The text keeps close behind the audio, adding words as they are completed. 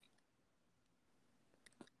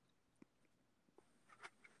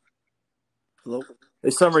Hello,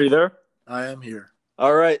 Hey, Summer, are you there? I am here.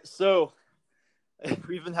 All right. So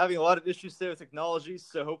we've been having a lot of issues today with technology,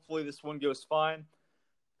 so hopefully this one goes fine.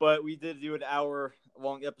 But we did do an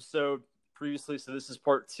hour-long episode previously, so this is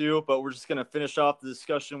part two. But we're just going to finish off the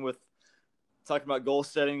discussion with talking about goal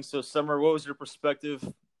setting. So, Summer, what was your perspective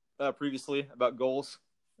previously about goals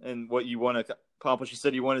and what you want to accomplish? You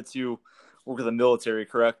said you wanted to work with the military,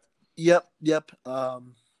 correct? Yep.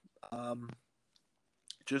 Um,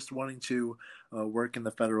 just wanting to work in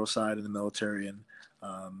the federal side of the military and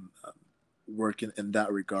work in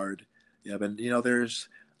that regard. Yeah, and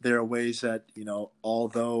there are ways that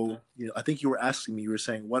although I think you were asking me, you were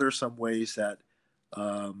saying what are some ways that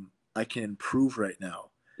I can improve right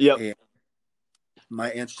now, Yep. and my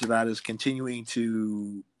answer to that is continuing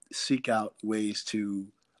to seek out ways to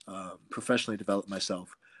professionally develop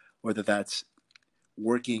myself, whether that's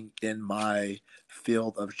working in my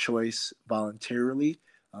field of choice voluntarily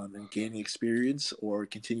and gaining experience, or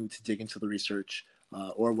continuing to dig into the research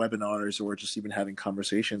or webinars, or just even having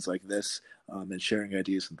conversations like this and sharing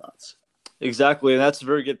ideas and thoughts. Exactly, and that's a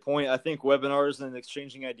very good point. I think webinars and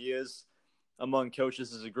exchanging ideas among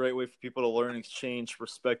coaches is a great way for people to learn and exchange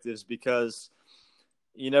perspectives because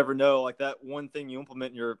you never know, like that one thing you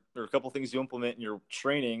implement in your or a couple things you implement in your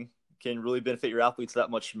training can really benefit your athletes that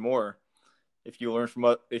much more if you learn from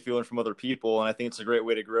other people. And I think it's a great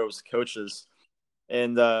way to grow as coaches.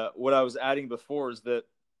 And what I was adding before is that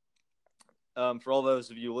for all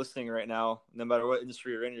those of you listening right now, no matter what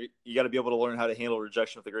industry you're in, you got to be able to learn how to handle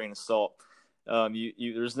rejection with a grain of salt.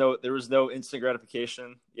 There is no instant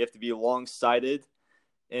gratification. You have to be long sighted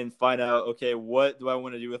and find out, okay, what do I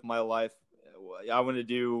want to do with my life? I want to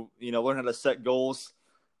do, learn how to set goals,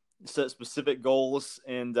 set specific goals,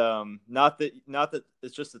 and not that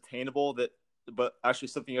it's just attainable, but actually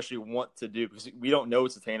something you actually want to do because we don't know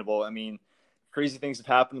it's attainable. I mean, crazy things have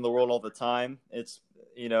happened in the world all the time. It's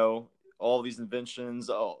all these inventions,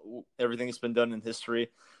 everything that's been done in history.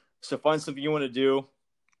 So find something you want to do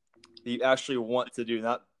that you actually want to do,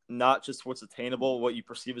 not just what's attainable, what you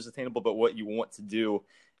perceive as attainable, but what you want to do,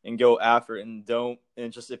 and go after it. And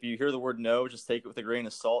just if you hear the word no, just take it with a grain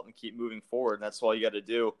of salt and keep moving forward. And that's all you got to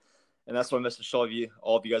do. And that's my message to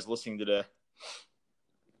all of you guys listening today.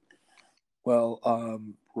 Well,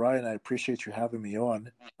 Ryan, I appreciate you having me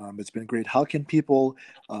on. It's been great. How can people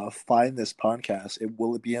find this podcast?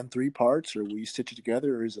 Will it be in three parts, or will you stitch it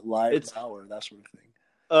together, or is it live It's now, or that sort of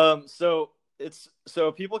thing?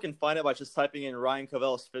 so people can find it by just typing in Ryan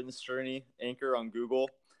Covel's fitness journey anchor on Google,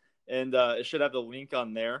 and it should have the link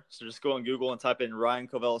on there. So just go on Google and type in Ryan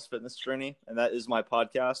Covel's fitness journey, and that is my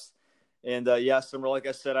podcast. And yeah, Summer, like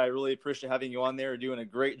I said, I really appreciate having you on there. You're doing a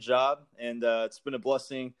great job, and it's been a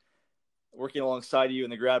blessing working alongside you in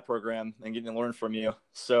the grad program and getting to learn from you.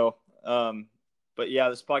 So, but yeah,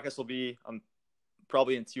 this podcast will be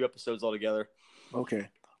probably in 2 episodes altogether. Okay.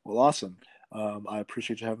 Well, awesome. I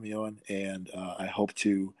appreciate you having me on, and I hope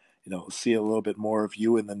to, see a little bit more of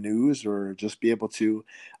you in the news, or just be able to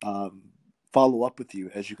um, follow up with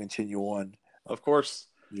you as you continue on Of course.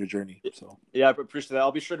 your journey. So, Yeah, I appreciate that.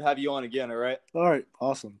 I'll be sure to have you on again. All right. all right,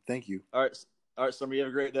 awesome. Thank you. All right. All right, Summer. You have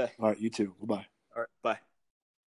a great day. All right, you too. Bye bye. All right. Bye.